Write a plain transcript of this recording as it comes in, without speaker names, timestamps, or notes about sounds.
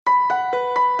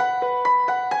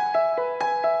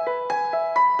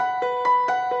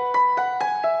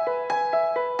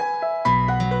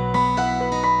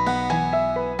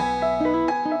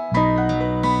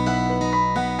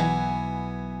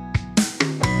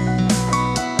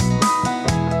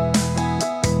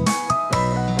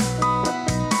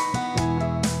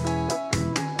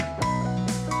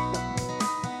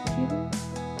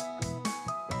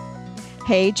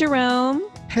Hey, Jerome.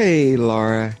 Hey,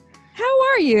 Laura. How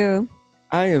are you?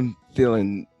 I am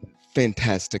feeling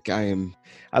fantastic. I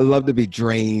love to be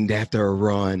drained after a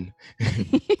run,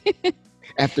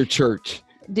 after church.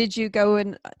 Did you go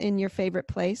in your favorite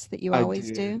place that you I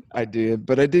always did. do? I did,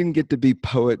 but I didn't get to be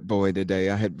poet boy today.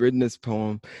 I had written this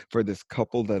poem for this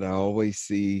couple that I always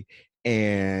see,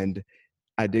 and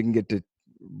I didn't get to,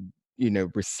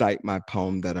 recite my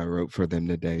poem that I wrote for them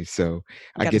today. So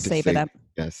I Got to get to save it say, up.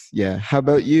 yes. Yeah. How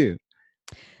about you?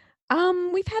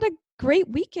 We've had a great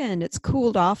weekend. It's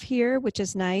cooled off here, which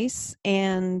is nice.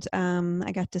 And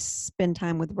I got to spend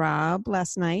time with Rob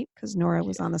last night because Nora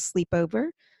was Yeah. on a sleepover.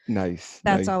 Nice,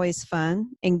 That's nice. always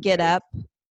fun. And get Nice. up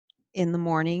in the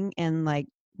morning and like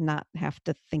not have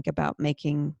to think about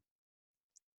making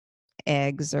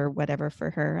eggs or whatever for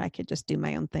her. I could just do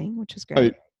my own thing, which is Oh,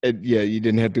 great. yeah, you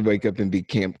didn't have to wake up and be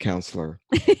camp counselor.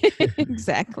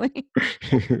 Exactly.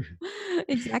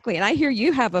 Exactly. And I hear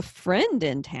you have a friend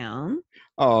in town.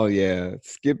 Oh yeah,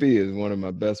 Skippy is one of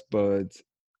my best buds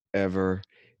ever.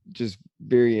 Just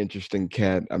very interesting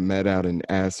cat. I met out in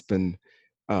Aspen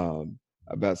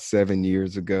about 7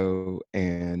 years ago,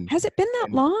 Has it been that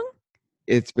and long?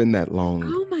 it's been that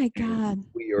long, Oh my and God.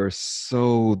 we are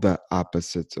so the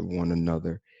opposites of one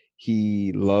another.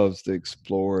 He loves to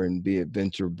explore and be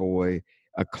adventure boy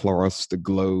across the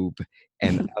globe,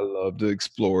 and I love to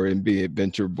explore and be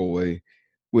adventure boy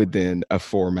within a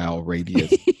 4 mile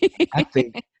radius. I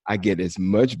think I get as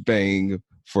much bang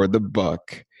for the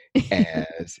buck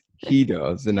as he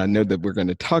does. And I know that we're going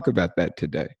to talk about that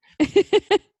today.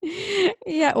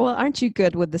 Yeah, well, aren't you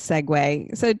good with the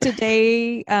segue? So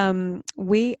today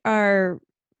we are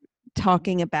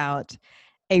talking about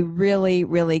a really,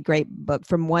 really great book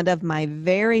from one of my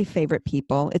very favorite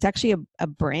people. It's actually a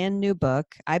brand new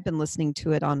book. I've been listening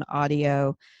to it on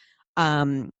audio.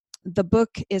 Um, the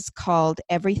book is called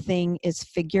Everything is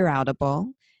Figure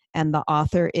Outable, and the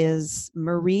author is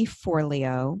Marie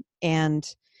Forleo. And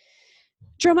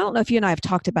Jerome, I don't know if you and I have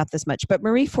talked about this much, but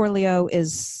Marie Forleo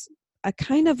is a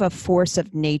kind of a force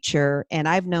of nature, and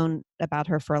I've known about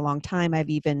her for a long time. I've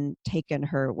even taken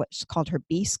her what's called her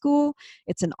B School.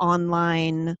 It's an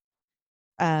online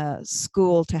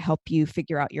school to help you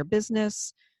figure out your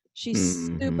business.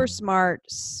 She's super Hmm. smart,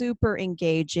 super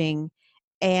engaging,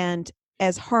 and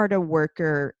as hard a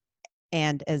worker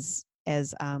and as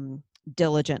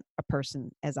diligent a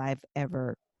person as I've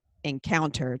ever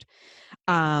encountered.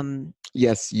 Um,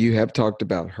 Yes, you have talked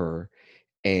about her.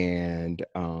 And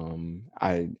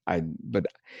but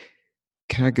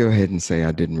can I go ahead and say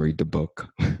I didn't read the book?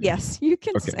 yes, you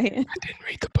can Okay, say it. I didn't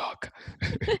read the book.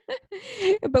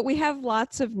 But we have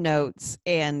lots of notes,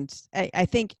 and I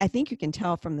think you can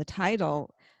tell from the title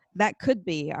that could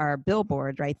be our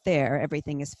billboard right there.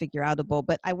 Everything is figure outable.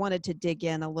 But I wanted to dig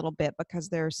in a little bit because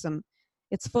there's some.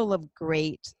 It's full of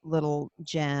great little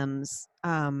gems.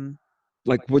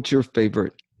 Like, what's your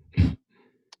favorite?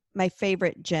 My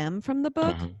favorite gem from the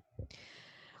book. Uh-huh.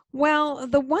 Well,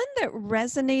 the one that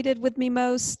resonated with me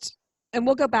most, and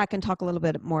we'll go back and talk a little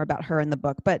bit more about her in the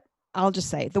book, but I'll just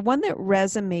say the one that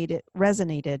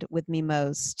resonated with me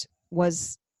most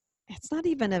was it's not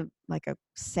even a like a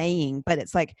saying, but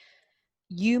it's like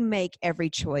you make every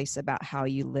choice about how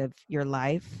you live your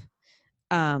life.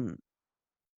 Um,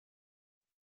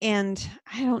 and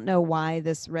I don't know why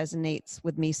this resonates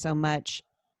with me so much.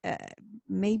 Uh,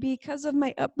 Maybe because of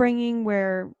my upbringing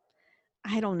where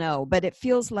I don't know, but it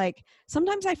feels like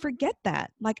sometimes I forget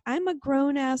that. Like I'm a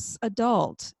grown ass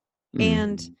adult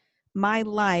and Mhm. my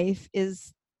life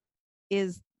is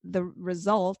the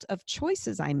result of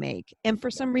choices I make. And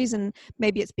for some reason,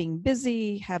 maybe it's being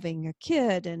busy, having a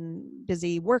kid and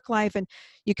busy work life and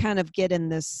you kind of get in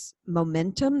this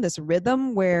momentum, this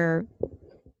rhythm where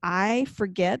I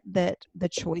forget that the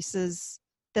choices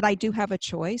that I do have a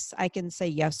choice. I can say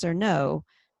yes or no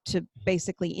to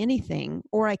basically anything,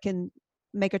 or I can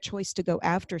make a choice to go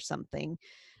after something.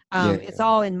 It's Yeah,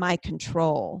 all in my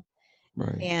control,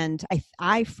 right. and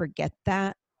I forget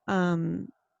that um,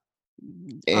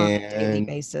 on a daily And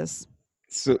basis.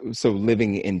 so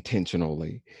living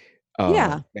intentionally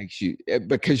Yeah, makes you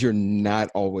because you're not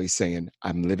always saying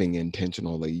I'm living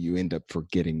intentionally, you end up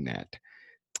forgetting that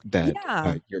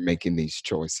yeah, you're making these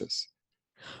choices.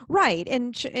 right.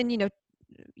 And you know,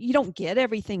 you don't get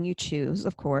everything you choose,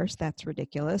 of course. That's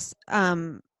ridiculous.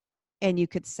 And you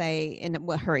could say, and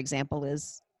what her example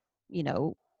is, you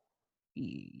know,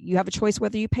 you have a choice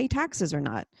whether you pay taxes or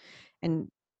not, and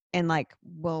like,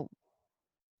 well,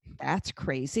 that's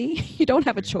crazy. You don't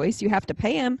have a choice, you have to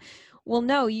pay them. Well,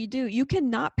 no, you do. You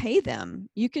cannot pay them.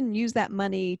 You can use that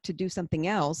money to do something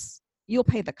else. You'll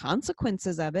pay the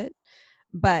consequences of it,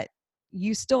 but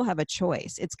you still have a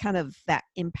choice. It's kind of that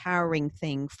empowering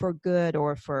thing for good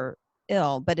or for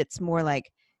ill, but it's more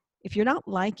like if you're not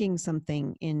liking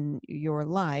something in your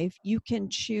life, you can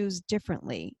choose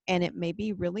differently. And it may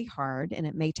be really hard and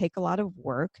it may take a lot of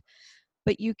work,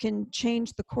 but you can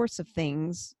change the course of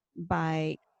things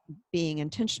by being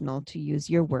intentional, to use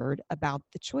your word, about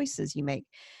the choices you make.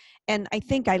 And I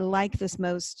think I like this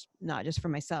most, not just for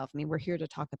myself. I mean, we're here to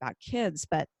talk about kids,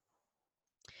 but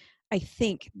I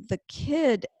think the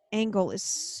kid angle is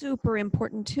super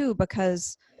important too,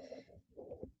 because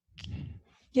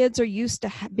kids are used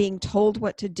to being told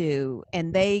what to do,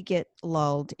 and they get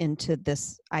lulled into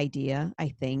this idea, I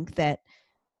think, that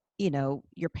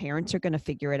your parents are going to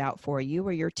figure it out for you,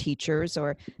 or your teachers,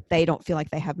 or they don't feel like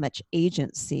they have much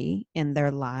agency in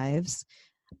their lives,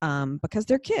 because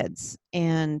they're kids.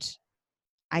 And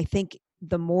I think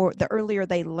the earlier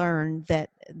they learn that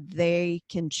they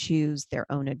can choose their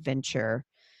own adventure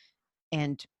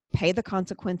and pay the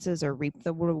consequences or reap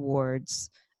the rewards,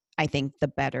 I think the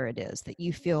better it is, that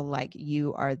you feel like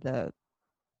you are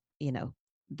you know,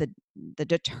 the the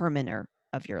determiner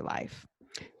of your life.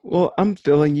 Well, I'm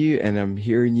feeling you and I'm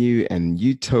hearing you. And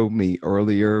you told me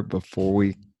earlier before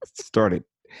we started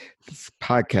this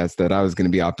podcast that I was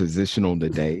going to be oppositional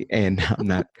today, and I'm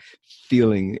not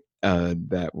feeling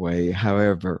that way.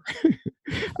 However,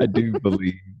 I do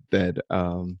believe that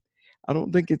I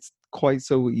don't think it's quite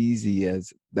so easy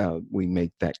as we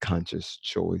make that conscious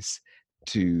choice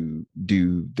to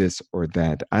do this or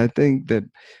that. I think that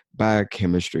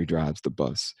biochemistry drives the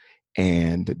bus,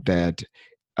 and that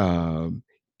um,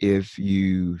 if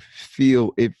you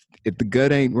feel if the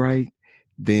gut ain't right,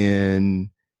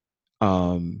 then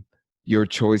um, your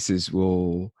choices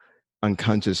will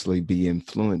unconsciously be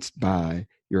influenced by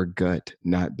your gut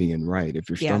not being right. If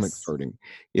your stomach's Yes. hurting,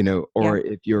 Yeah. or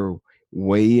if you're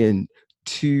way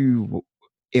too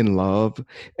in love.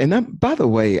 And by the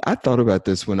way, I thought about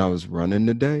this when I was running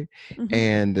today, Hmm.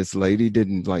 and this lady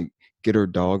didn't like get her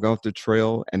dog off the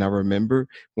trail. And I remember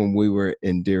when we were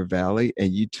in Deer Valley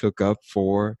and you took up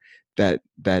for that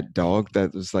dog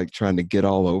that was like trying to get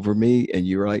all over me, and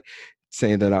you were like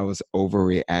saying that I was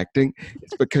overreacting.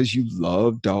 It's because you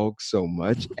love dogs so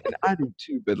much, and I do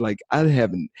too. But like I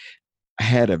haven't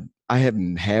had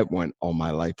one all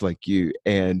my life like you,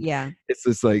 and Yeah. it's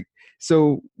just like,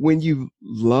 so when you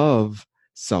love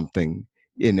something,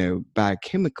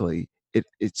 biochemically, it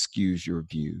skews your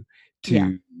view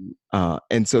Yeah. to,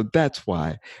 and so that's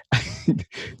why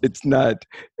it's not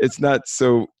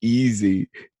so easy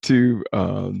to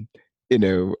you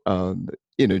know um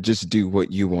just do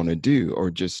what you want to do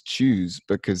or just choose,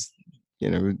 because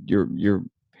your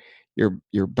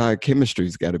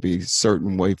biochemistry's got to be a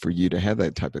certain way for you to have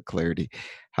that type of clarity.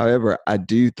 However, I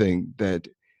do think that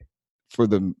for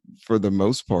the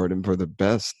most part and for the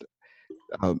best,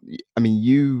 I mean,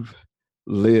 you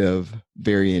live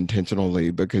very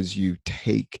intentionally because you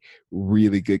take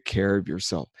really good care of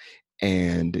yourself,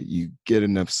 and you get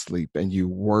enough sleep, and you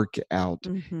work out,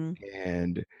 Hmm.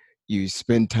 and you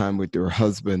spend time with your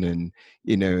husband, and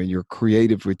and you're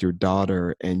creative with your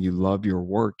daughter, and you love your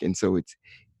work. And so it's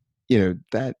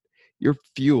that you're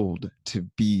fueled to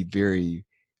be very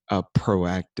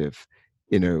proactive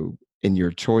in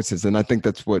your choices, and I think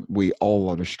that's what we all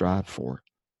ought to strive for.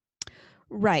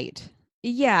 Right.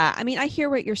 Yeah. I mean, I hear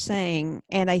what you're saying.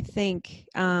 And I think,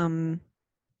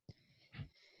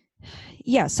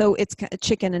 yeah, so it's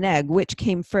chicken and egg. Which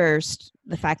came first?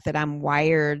 The fact that I'm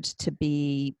wired to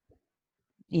be,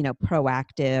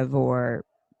 proactive or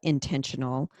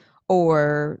intentional,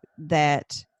 or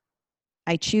that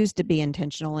I choose to be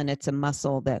intentional and it's a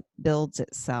muscle that builds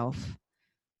itself.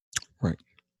 Right.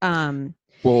 Um,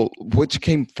 Well, which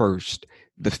came first?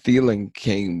 The feeling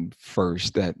came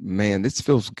first that, man, this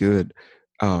feels good,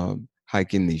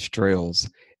 hiking these trails.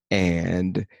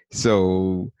 And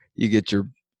so you get you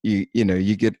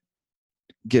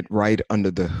get right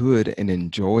under the hood and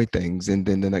enjoy things. And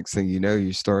then the next thing you know,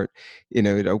 you start,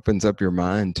 it opens up your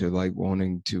mind to like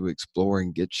wanting to explore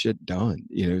and get shit done.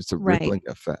 It's a right. rippling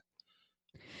effect.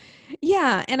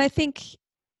 Yeah. And I think,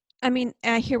 I mean,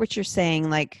 I hear what you're saying.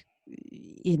 Like,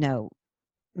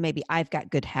 maybe I've got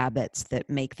good habits that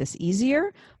make this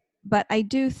easier, but I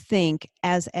do think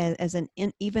as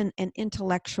even an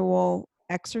intellectual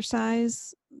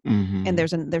exercise. And Hmm.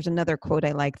 there's another quote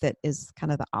I like that is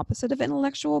kind of the opposite of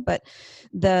intellectual, but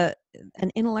the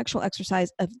an intellectual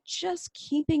exercise of just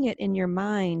keeping it in your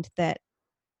mind that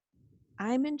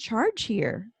I'm in charge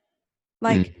here.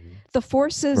 Like, Hmm. the Right.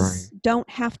 forces don't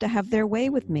have to have their way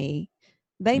with me.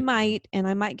 They might, and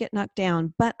I might get knocked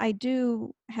down, but I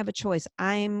do have a choice.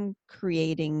 I'm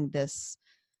creating this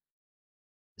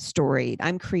story.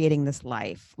 I'm creating this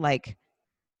life. Like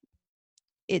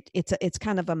it's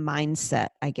kind of a mindset,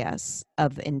 I guess,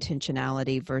 of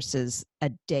intentionality versus a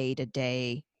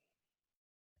day-to-day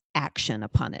action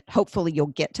upon it. Hopefully you'll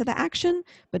get to the action,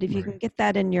 but if you Right. can get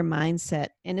that in your mindset,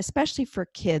 and especially for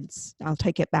kids, I'll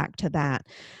take it back to that.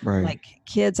 Right. Like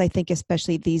kids, I think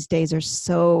especially these days are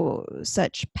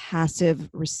such passive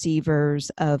receivers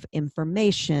of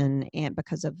information, and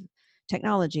because of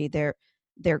technology, they're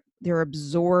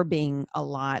absorbing a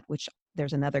lot, which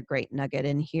there's another great nugget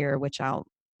in here which I'll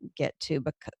get to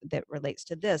because that relates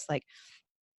to this. Like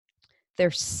they're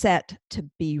set to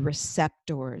be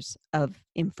receptors of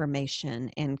information,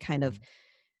 and kind of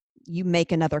you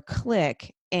make another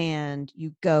click and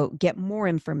you go get more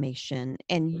information,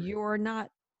 and you're not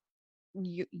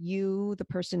the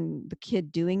person, the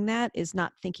kid doing that is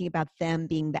not thinking about them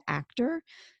being the actor.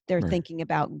 They're Right. thinking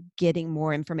about getting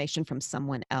more information from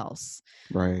someone else.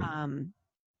 Right. um,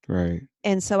 Right.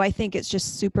 and so I think it's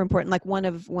just super important. Like one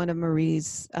of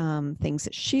Marie's things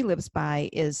that she lives by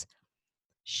is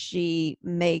she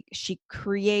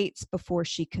creates before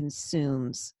she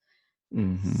consumes.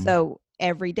 Mm-hmm. So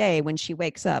every day when she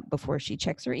wakes up, before she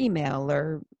checks her email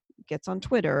or gets on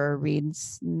Twitter or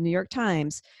reads New York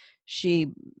Times, she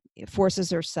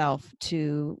forces herself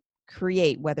to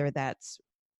create, whether that's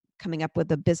coming up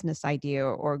with a business idea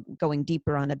or going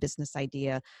deeper on a business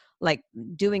idea, like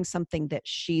doing something that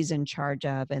she's in charge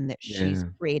of and that she's Yeah.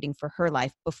 creating for her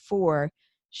life before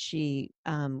she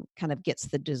kind of gets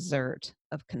the dessert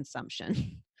of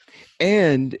consumption.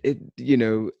 And it,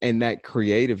 and that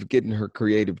creative, getting her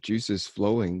creative juices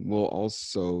flowing will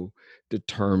also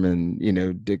determine,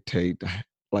 dictate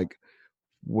like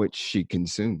what she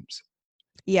consumes.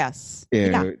 Yes. Yeah,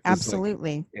 Just like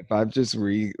absolutely. if I've just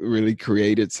really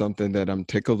created something that I'm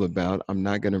tickled about, I'm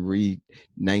not going to read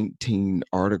 19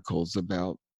 articles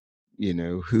about,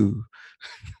 who.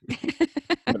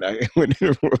 When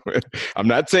I'm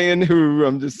not saying who,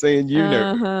 I'm just saying,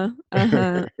 Uh-huh.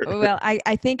 Uh-huh. Well,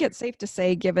 I think it's safe to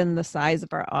say, given the size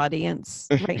of our audience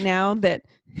right now, that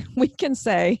we can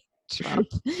say Trump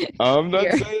I'm not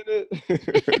here. saying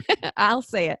it. I'll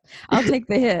say it. I'll take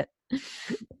the hit.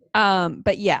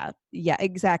 But yeah,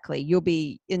 exactly. You'll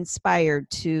be inspired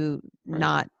to Right.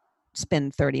 not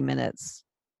spend 30 minutes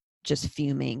just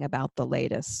fuming about the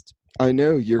latest I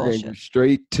know you're going to go bullshit.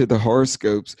 straight to the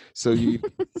horoscopes, so you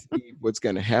see what's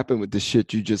going to happen with the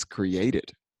shit you just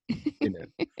created. You know.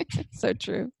 So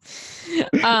true.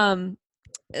 Um,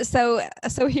 so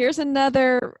here's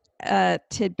another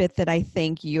tidbit that I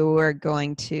think you're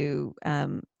going to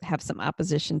have some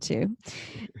opposition to.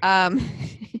 Um,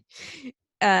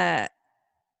 uh,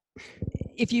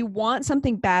 if you want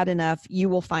something bad enough, you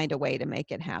will find a way to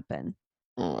make it happen.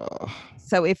 Oh,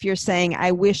 So if you're saying,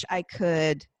 I wish I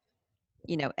could,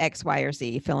 X, Y, or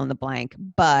Z, fill in the blank,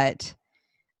 but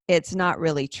it's not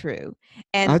really true. I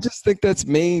And just think that's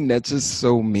mean. That's just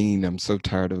so mean. I'm so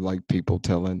tired of like people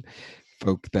telling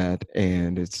folk that,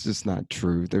 and it's just not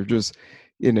true. They're just,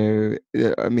 I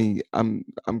mean, I'm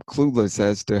clueless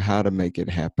as to how to make it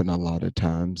happen a lot of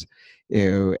times.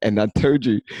 And I told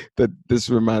you that this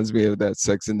reminds me of that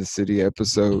Sex in the City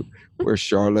episode where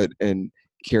Charlotte and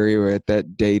Carrie were at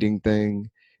that dating thing,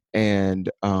 and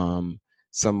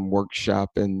some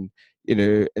workshop, and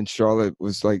and Charlotte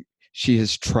was like, she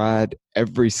has tried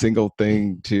every single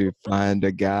thing to find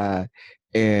a guy,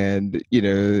 and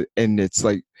and it's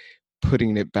like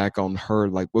putting it back on her,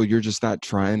 like, well, you're just not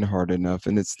trying hard enough.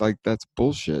 And it's like, that's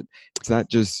bullshit. It's not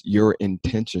just your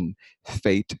intention.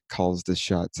 Fate calls the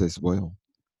shots as well.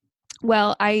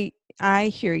 well, I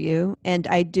hear you, and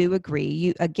I do agree.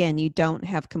 You don't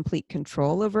have complete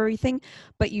control over everything,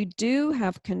 but you do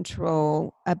have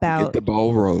control Get about the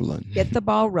ball rolling. get the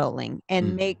ball rolling and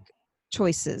Mm. make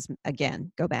choices.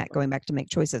 Again, going back to make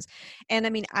choices. And I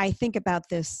mean, I think about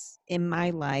this in my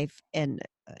life, and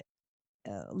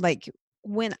like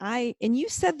and you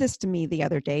said this to me the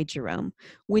other day, Jerome,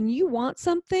 when you want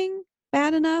something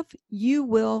bad enough, you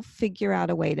will figure out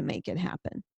a way to make it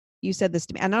happen. You said this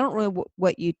to me, and I don't know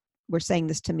what you were saying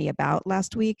this to me about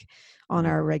last week on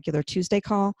our regular Tuesday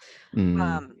call. Mm.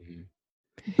 um,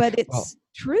 but Well, it's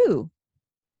true.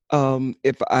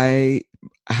 if I,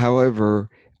 however,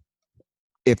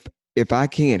 if if I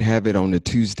can't have it on a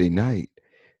Tuesday night,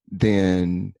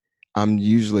 then I'm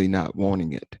usually not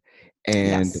wanting it.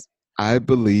 And Yes. I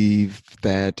believe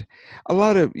that a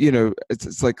lot of,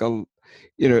 it's like and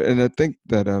I think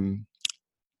that I'm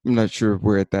not sure if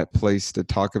we're at that place to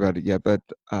talk about it yet, but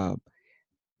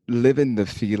living the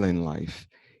feeling life,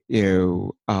 you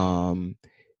know, um,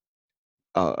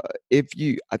 uh, if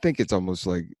you, I think it's almost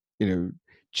like, you know,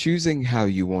 choosing how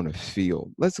you want to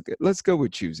feel. Let's go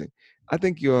with choosing. I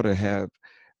think you ought to have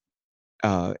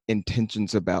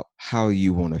intentions about how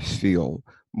you want to feel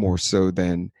more so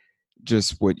than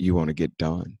just what you want to get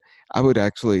done. I would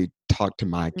actually talk to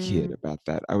my kid Mm, about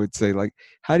that. I would say, like,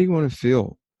 how do you want to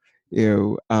feel?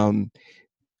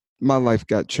 My life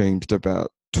got changed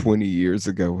about 20 years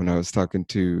ago when I was talking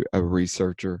to a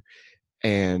researcher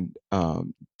and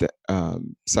the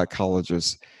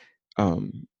psychologist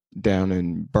um, down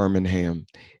in Birmingham.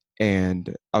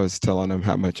 And I was telling him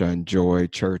how much I enjoy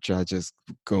church. I just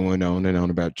going on and on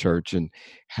about church and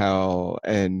how,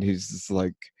 and he's just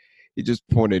like, he just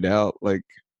pointed out, like,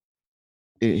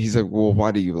 he's like, well,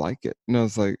 why do you like it? And I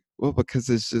was like, well, because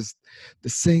it's just the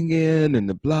singing and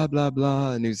the blah, blah,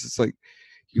 blah. And he's just like,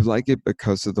 you like it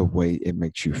because of the way it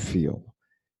makes you feel,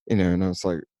 and I was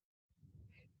like,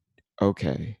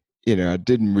 okay, I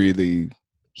didn't really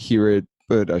hear it,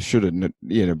 but I should have,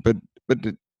 but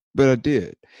but I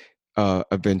did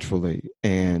eventually,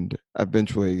 and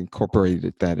eventually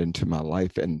incorporated that into my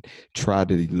life and try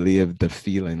to live the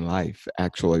feeling life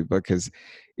actually, because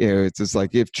it's just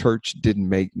like, if church didn't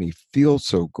make me feel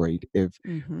so great, if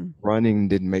hmm. running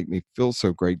didn't make me feel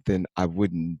so great, then I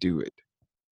wouldn't do it.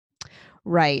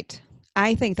 Right.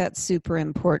 I think that's super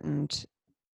important.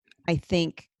 I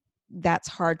think that's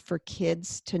hard for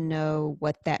kids to know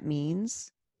what that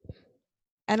means.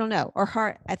 I don't know, or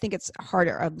hard. I think it's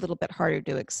harder, a little bit harder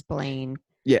to explain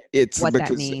Yeah, it's what that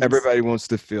because means. everybody wants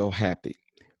to feel happy.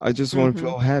 I just want to Hmm.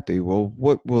 feel happy. Well,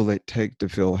 what will it take to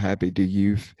feel happy?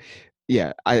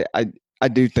 Yeah, I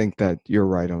do think that you're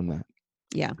right on that.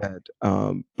 Yeah.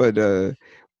 But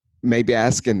maybe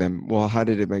asking them, well, how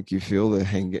did it make you feel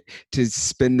to to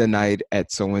spend the night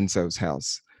at so and so's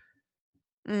house?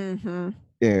 Hmm.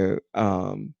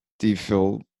 Do you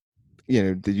feel,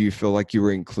 did you feel like you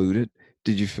were included?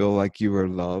 Did you feel like you were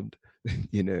loved?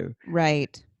 you know,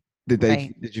 Right. Did they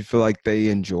Right. did you feel like they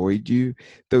enjoyed you?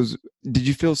 Those Did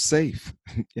you feel safe?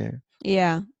 Yeah.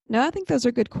 Yeah. No, I think those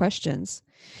are good questions.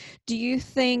 Do you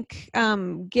think,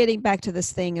 getting back to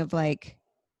this thing of like,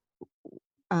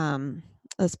 um,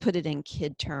 let's put it in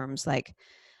kid terms, like,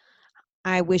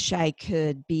 I wish I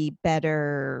could be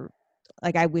better.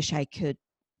 Like, I wish I could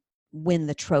win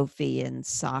the trophy in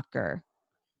soccer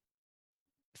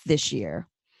this year.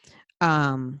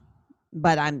 Um,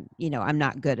 but I'm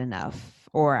not good enough,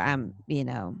 or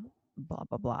blah,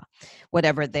 blah, blah,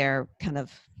 whatever their kind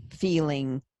of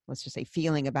feeling, let's just say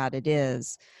feeling about it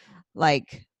is.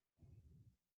 Like,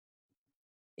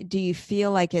 do you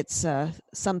feel like it's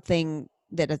something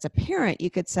that as a parent you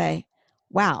could say,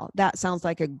 wow, that sounds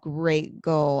like a great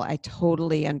goal. I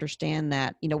totally understand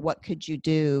that. What could you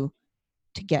do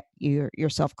to get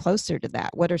yourself closer to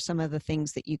that? What are some of the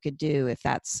things that you could do if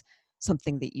that's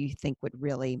something that you think would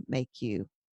really make you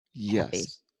happy?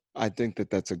 Yes. I think that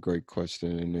that's a great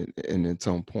question in its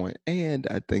own point. And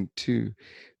I think too,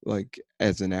 like,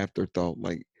 as an afterthought,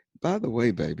 like, by the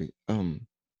way, baby,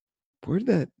 where did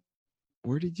that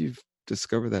where did you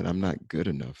discover that I'm not good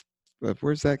enough?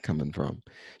 Where's that coming from?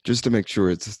 Just to make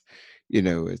sure it's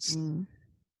Mm.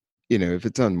 if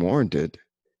it's unwarranted,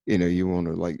 you want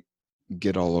to, like,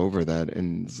 get all over that.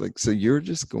 And it's like, so you're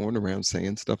just going around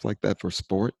saying stuff like that for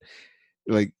sport?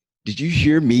 Like, did you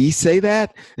hear me say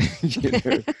that?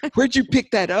 Where'd you pick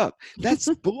that up? That's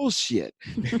bullshit.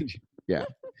 Yeah.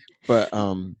 But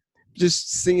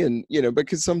just seeing,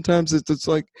 because sometimes it's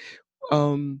like,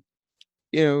 um,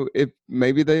 if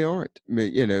maybe they aren't,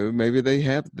 maybe they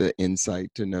have the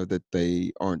insight to know that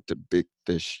they aren't the big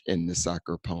fish in the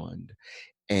soccer pond,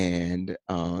 and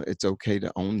it's okay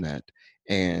to own that,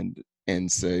 and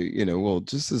say, well,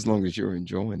 just as long as you're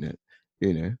enjoying it,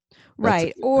 you know, that's a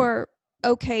Right. good thing. Or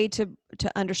okay to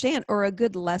understand, or a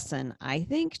good lesson, I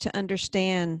think, to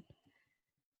understand.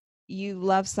 You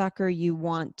love soccer, you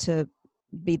want to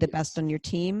be the best Yes. on your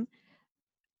team.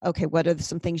 Okay, what are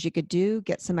some things you could do?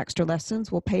 Get some extra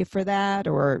lessons, we'll pay for that.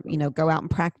 Or go out and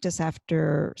practice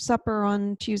after supper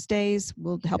on Tuesdays,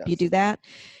 we'll help you Yes. do that.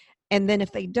 And then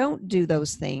if they don't do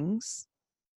those things,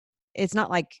 it's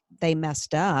not like they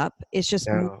messed up, it's just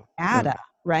more No. No. data,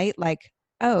 right? Like,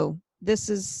 oh,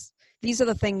 these are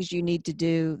the things you need to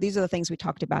do, these are the things we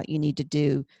talked about you need to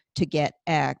do to get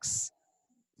X.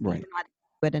 You're Right. not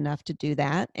good enough to do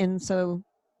that, and so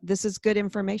this is good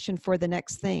information for the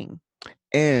next thing.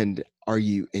 And are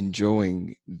you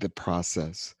enjoying the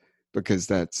process? Because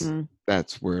Mm,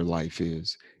 that's where life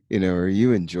is. Are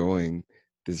you enjoying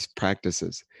these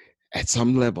practices at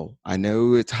some level? I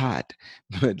know it's hot,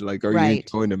 but, like, are you right.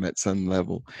 enjoying them at some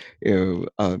level?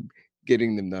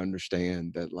 Getting them to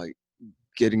understand that, like,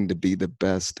 getting to be the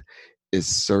best is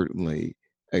certainly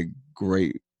a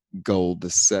great goal to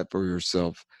set for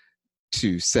yourself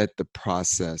to set the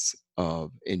process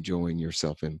of enjoying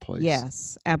yourself in place.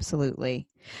 Yes, absolutely.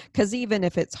 Because even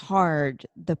if it's hard,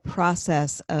 the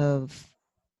process of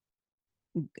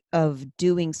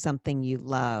doing something you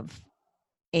love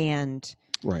and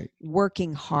Right.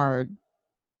 working hard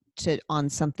to on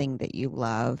something that you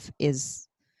love is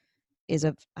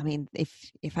a, I mean,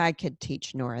 if I could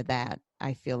teach Nora that,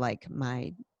 I feel like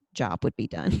my job would be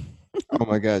done. Oh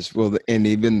my gosh. Well, and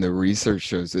even the research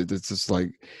shows it. It's just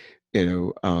like,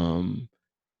 you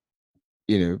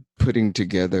putting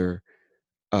together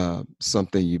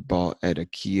something you bought at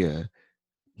IKEA.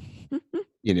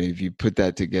 If you put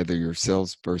that together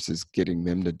yourselves versus getting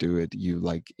them to do it, you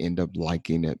like end up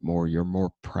liking it more. You're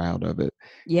more proud of it.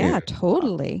 Yeah, Uh,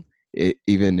 totally.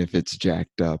 even if it's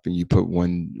jacked up and you put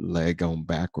one leg on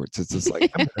backwards, it's just like,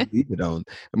 I'm going to leave it on.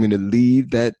 I'm going to leave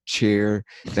that chair,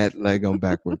 that leg on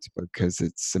backwards because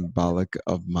it's symbolic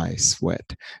of my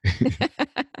sweat.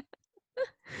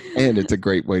 And it's a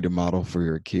great way to model for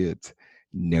your kids.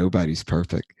 Nobody's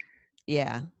perfect.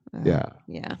 Yeah. Yeah.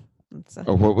 Yeah.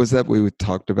 Or what was that we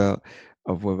talked about?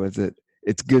 Of what was it?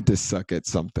 It's good to suck at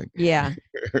something. Yeah.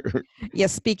 Yeah.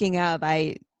 Speaking of,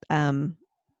 I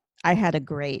had a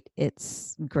great,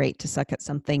 it's great to suck at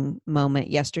something moment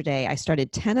yesterday. I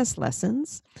started tennis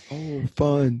lessons. Oh,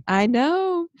 fun. I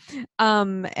know.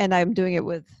 And I'm doing it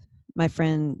with my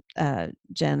friend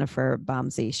Jennifer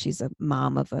Bomsey. She's a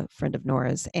mom of a friend of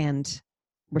Nora's, and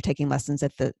we're taking lessons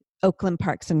at the Oakland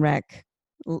Parks and Rec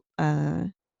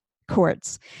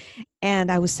courts. And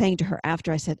I was saying to her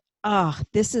after, I said, "Oh,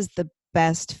 this is the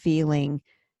best feeling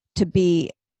to be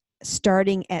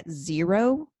starting at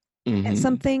zero at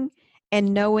something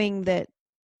and knowing that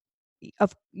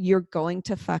you're going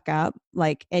to fuck up,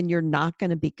 like, and you're not going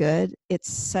to be good."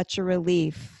 It's such a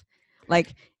relief.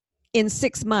 Like, in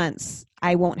 6 months,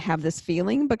 I won't have this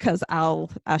feeling because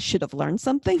I should have learned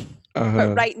something.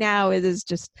 But right now, it is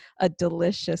just a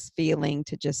delicious feeling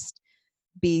to just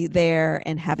be there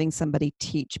and having somebody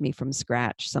teach me from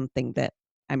scratch something that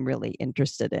I'm really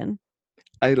interested in.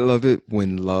 I love it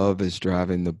when love is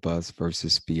driving the bus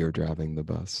versus fear driving the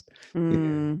bus.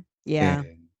 Yeah.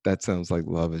 And that sounds like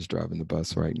love is driving the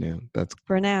bus right now. That's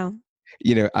For now.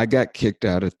 I got kicked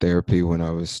out of therapy when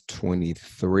I was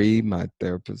 23. My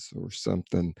therapist or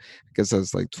something, I guess I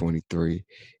was like 23,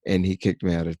 and he kicked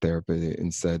me out of therapy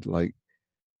and said, like,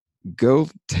 go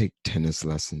take tennis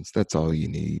lessons. That's all you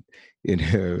need.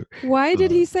 Why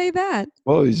did he say that?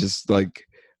 Well, he's just like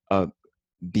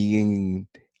being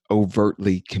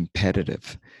overtly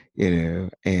competitive,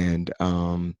 and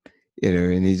and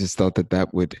he just thought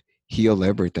that would heal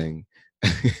everything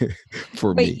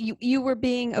for Wait, me. you were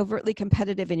being overtly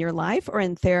competitive in your life or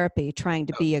in therapy, trying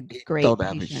to be a He great thought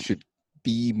I patient? should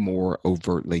be more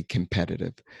overtly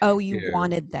competitive. Oh, you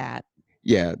wanted that.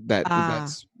 Yeah, Ah,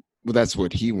 that's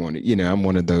what he wanted. I'm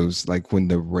one of those, like, when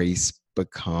the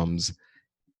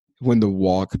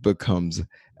walk becomes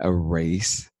a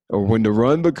race, or when the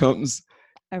run becomes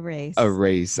a a race.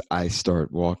 race, I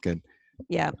start walking.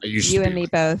 Yeah, I used to you be and me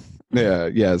like, both.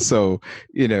 yeah. So,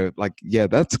 like, yeah,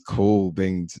 that's cool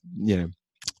being,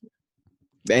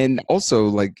 and also,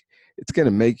 like, it's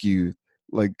gonna make you,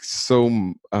 like,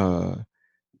 so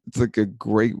it's like a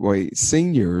great way.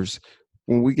 Seniors,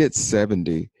 when we get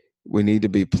 70, we need to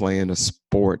be playing a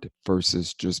sport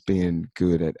versus just being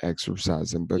good at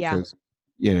exercising, Yeah, because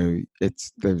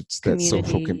there's that social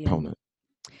community and component.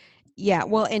 yeah,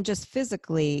 well, and just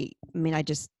physically, I mean, I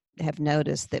just have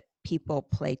noticed that people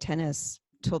play tennis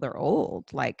till they're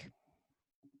old. Like,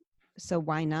 so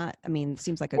why not? I mean, it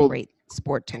seems like a Well, great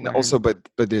sport to and also, learn.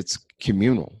 but it's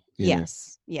communal.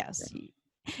 Yes, Yeah. yes.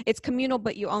 It's communal,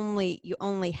 but you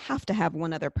only have to have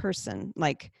one other person.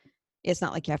 Like, it's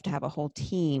not like you have to have a whole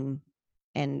team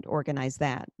and organize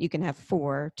that. You can have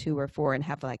two or four, and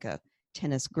have like a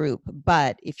tennis group.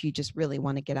 But if you just really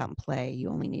want to get out and play, you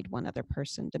only need one other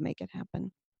person to make it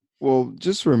happen. Well,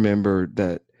 just remember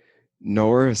that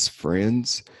Nora's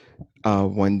friends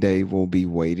one day will be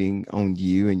waiting on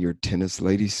you and your tennis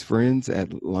ladies friends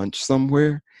at lunch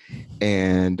somewhere.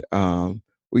 And will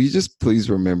you just please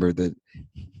remember that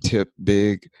tip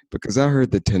big, because I heard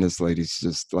the tennis ladies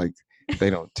just, like, they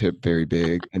don't tip very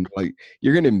big, and, like,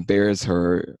 you're gonna embarrass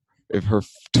her if her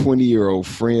 20-year-old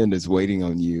friend is waiting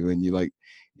on you and you, like,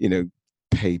 you know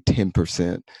pay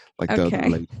 10% like the other Okay.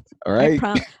 ladies. All right.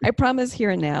 I promise here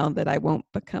and now that I won't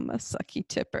become a sucky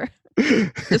tipper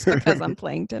just because I'm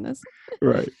playing tennis.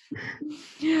 Right.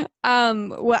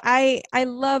 Well, I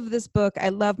love this book. I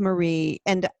love Marie,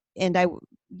 and I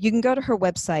you can go to her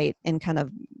website and kind of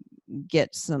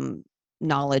get some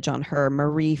knowledge on her,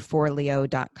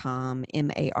 marieforleo.com,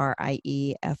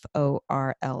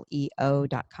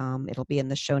 marieforleo.com. It'll be in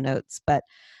the show notes. But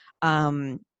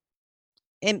um,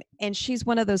 and she's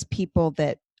one of those people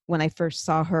that when I first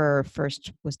saw her,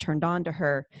 first was turned on to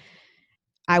her,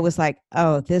 I was like,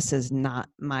 oh, this is not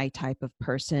my type of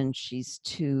person. She's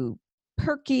too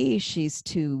perky. She's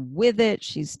too with it.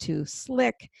 She's too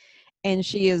slick. And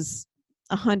she is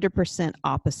 100%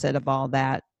 opposite of all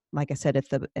that. Like I said at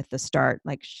the start,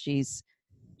 like she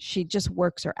just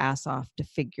works her ass off to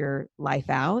figure life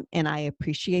out, and I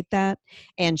appreciate that.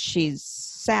 And she's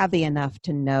savvy enough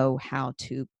to know how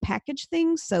to package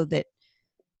things so that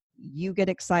you get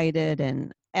excited.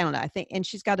 And I don't know, I think, and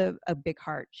she's got a big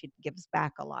heart. She gives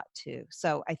back a lot too.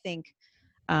 So I think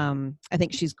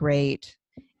she's great.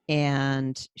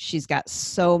 And she's got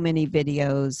so many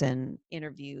videos and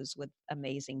interviews with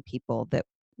amazing people that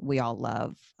we all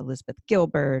love, Elizabeth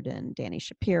Gilbert and Danny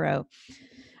Shapiro.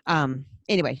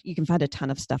 Anyway, you can find a ton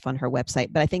of stuff on her website,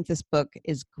 but I think this book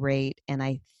is great. And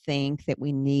I think that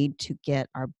we need to get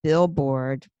our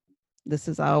billboard. This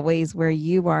is always where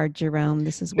you are, Jerome.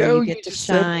 This is where No, you you get to just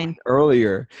said one shine.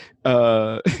 earlier.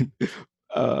 Uh,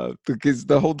 because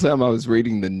the whole time I was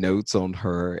reading the notes on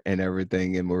her and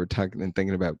everything, and we were talking and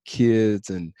thinking about kids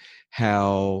and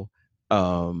how,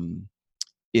 um,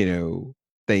 you know,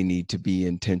 they need to be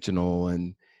intentional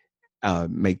and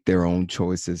make their own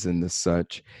choices and the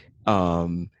such.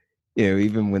 Um,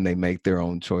 even when they make their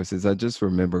own choices, I just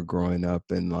remember growing up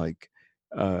and like,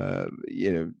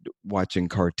 watching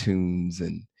cartoons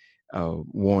and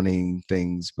wanting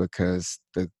things because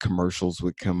the commercials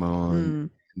would come on,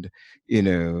 Mm.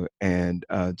 and and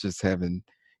just having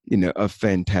a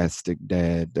fantastic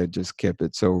dad that just kept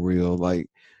it so real. Like,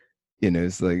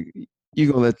 it's like, you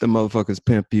gonna let the motherfuckers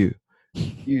pimp you.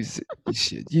 You s-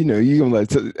 shit, you gonna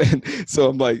let. And so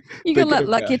I'm like You gonna thinking let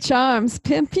about. Lucky Charms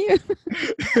pimp you?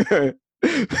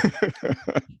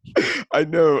 I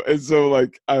know, and so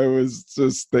like I was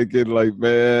just thinking, like,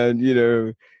 man,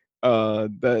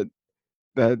 that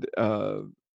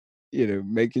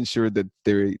making sure that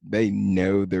they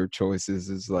know their choices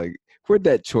is like, where'd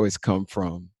that choice come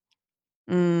from?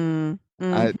 Mm.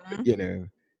 I, Hmm. you know,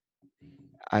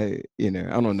 I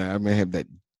don't know. I may have that.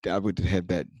 I would have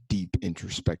that deep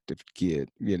introspective kid.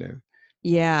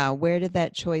 Yeah, where did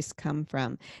that choice come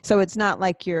from? So it's not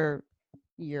like you're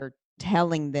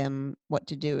telling them what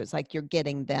to do. It's like you're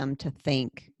getting them to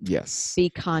think, Yes,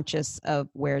 be conscious of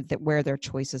where their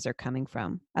choices are coming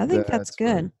from. I think that's that's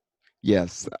right. good.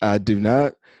 Yes, I do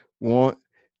not want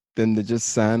them to just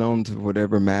sign on to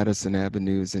whatever Madison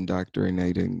Avenue is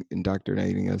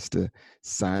indoctrinating us to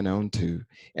sign on to.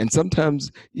 And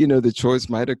sometimes, the choice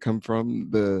might have come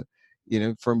from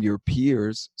from your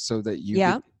peers so that you could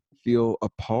Yeah, feel a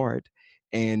part.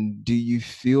 And do you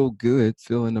feel good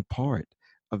feeling a part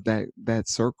of that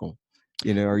circle?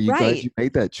 Are you glad right. you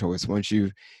made that choice once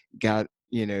you got,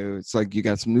 it's like you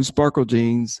got some new sparkle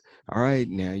jeans. All right,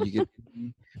 now you get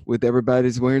with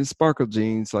everybody's wearing sparkle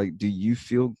jeans. Like, do you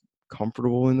feel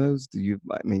comfortable in those? Do you,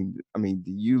 do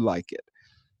you like it?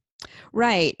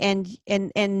 Right. And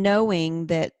knowing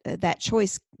that that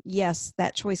choice, yes,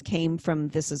 that choice came from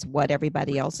this is what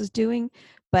everybody else is doing,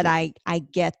 but Yeah. I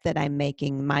get that I'm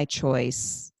making my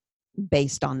choice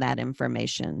based on that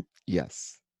information.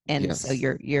 Yes. And so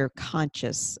Yes. you're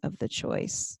conscious of the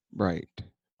choice. Right.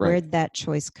 Right. Where'd that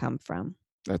choice come from?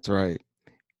 That's right.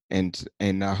 And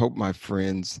I hope my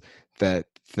friends that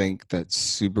think that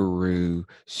Subaru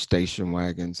station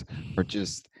wagons are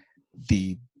just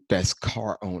the best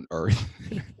car on earth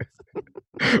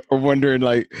or wondering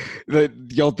like that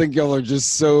y'all think y'all are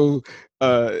just so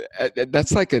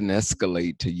that's like an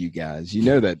Escalade to you guys. You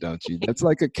know that, don't you? That's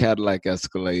like a Cadillac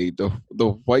Escalade. The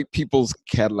white people's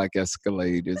Cadillac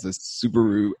Escalade is a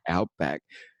Subaru Outback.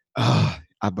 Ah,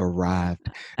 I've arrived.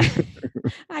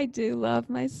 I do love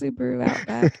my Subaru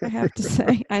Outback, I have to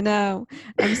say. I know.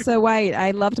 I'm so white. I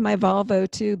loved my Volvo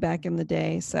too back in the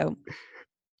day. So,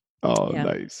 Oh, yeah.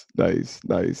 nice, nice,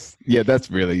 nice. Yeah, that's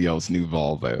really y'all's new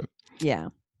Volvo. Yeah.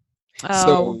 Oh,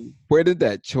 So, where did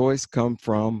that choice come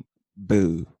from?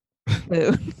 Boo.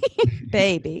 boo.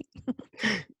 Baby.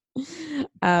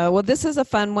 Well, this is a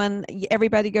fun one.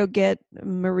 Everybody go get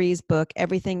Marie's book.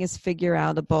 Everything is figure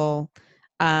outable.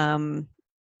 Um,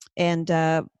 and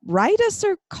write us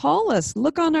or call us.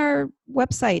 Look on our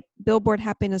website,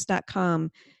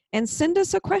 billboardhappiness.com, and send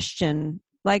us a question.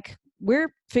 Like,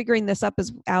 we're figuring this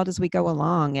out as we go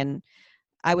along. And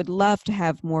I would love to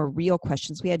have more real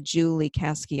questions. We had Julie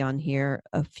Caskey on here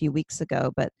a few weeks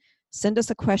ago, but send us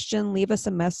a question, leave us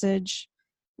a message.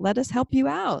 Let us help you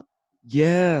out.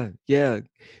 Yeah, yeah.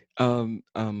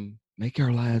 make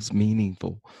our lives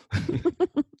meaningful.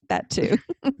 That too.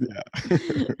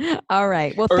 Yeah. All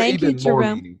right. Well, Or thank you, even more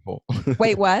Jerome. meaningful.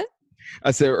 Wait, what?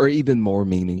 I said, or even more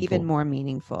meaningful. Even more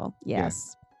meaningful. Yeah.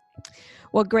 Yes.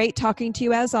 Well, great talking to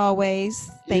you as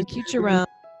always. Thank you, too. Jerome.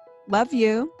 Love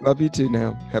you. Love you too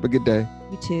now. Have a good day.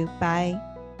 You too. Bye.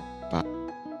 Bye.